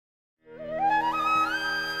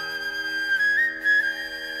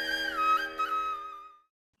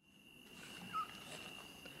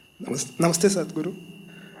Namaste Sadhguru.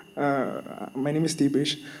 My name is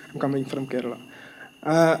Deepesh. I'm coming from Kerala.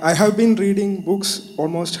 I have been reading books,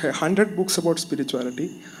 almost 100 books about spirituality.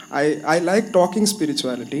 I like talking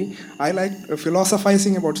spirituality. I like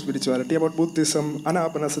philosophizing about spirituality, about Buddhism,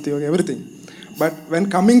 Anapanasati Yoga, everything. But when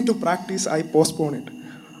coming to practice, I postpone it.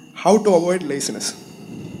 How to avoid laziness?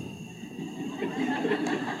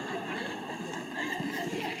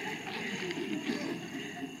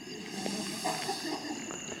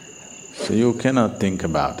 So you cannot think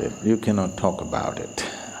about it, you cannot talk about it,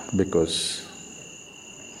 because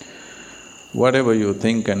whatever you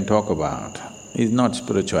think and talk about is not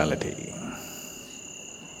spirituality.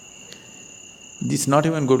 It's not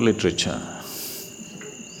even good literature.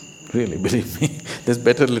 Really, believe me, there's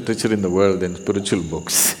better literature in the world than spiritual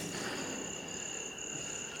books.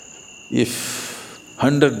 If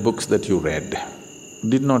 100 books that you read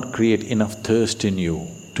did not create enough thirst in you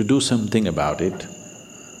to do something about it,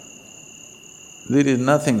 there is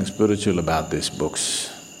nothing spiritual about these books.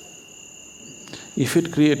 If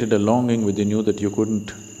it created a longing within you that you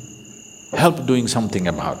couldn't help doing something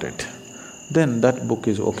about it, then that book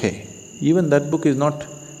is okay. Even that book is not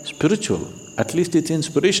spiritual, at least it's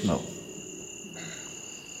inspirational.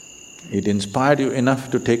 It inspired you enough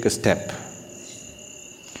to take a step,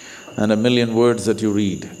 and 1,000,000 words that you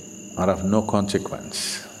read are of no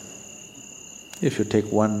consequence. If you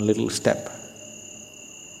take one little step,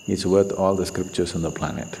 it's worth all the scriptures on the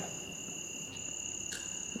planet.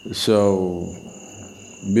 So,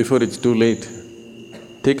 before it's too late,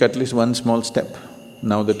 take at least one small step.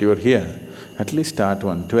 Now that you're here, at least start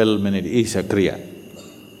one 12-minute Isha Kriya.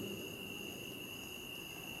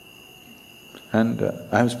 And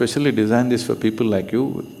I have specially designed this for people like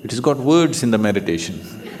you. It has got words in the meditation.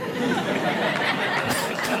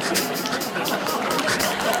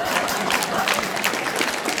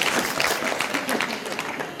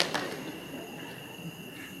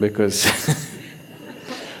 Because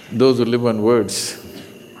those who live on words,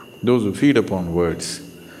 those who feed upon words,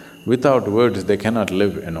 without words they cannot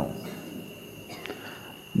live, you know.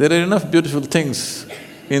 There are enough beautiful things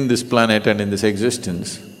in this planet and in this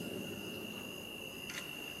existence.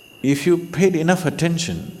 If you paid enough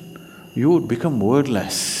attention, you would become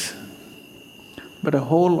wordless. But a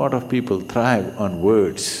whole lot of people thrive on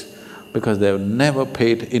words because they have never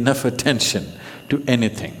paid enough attention to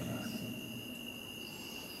anything.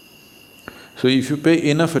 So if you pay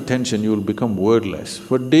enough attention, you will become wordless.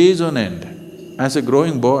 For days on end, as a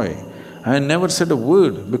growing boy, I never said a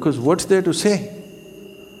word because what's there to say?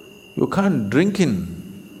 You can't drink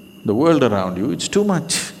in the world around you, it's too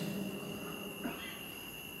much.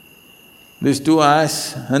 These 2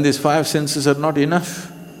 eyes and these 5 senses are not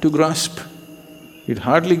enough to grasp. It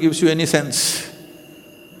hardly gives you any sense.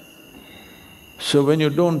 So when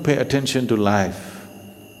you don't pay attention to life,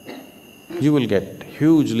 you will get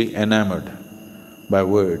hugely enamored by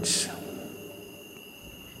words.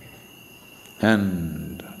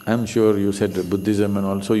 And I'm sure you said Buddhism and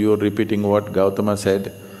also you're repeating what Gautama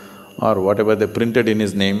said or whatever they printed in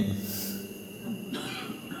his name.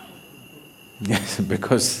 Yes,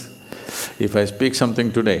 because if I speak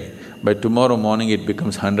something today, by tomorrow morning it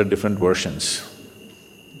becomes 100 different versions.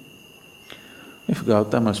 If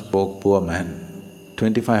Gautama spoke, poor man,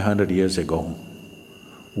 2,500 years ago,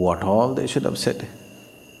 what all they should have said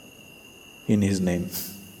in his name.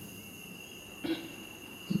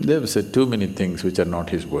 They've said too many things which are not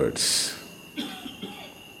his words.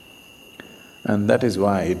 And that is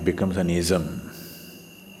why it becomes an ism.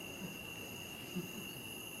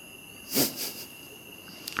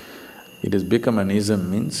 It has become an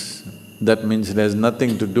ism that means it has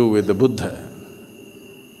nothing to do with the Buddha.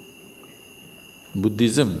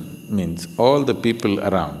 Buddhism means all the people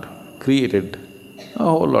around created a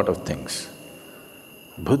whole lot of things.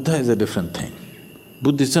 Buddha is a different thing,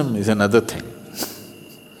 Buddhism is another thing.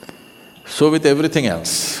 So with everything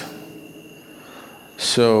else.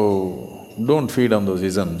 So, don't feed on those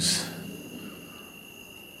isms.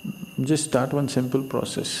 Just start one simple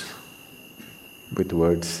process with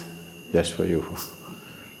words, just for you.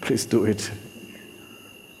 Please do it.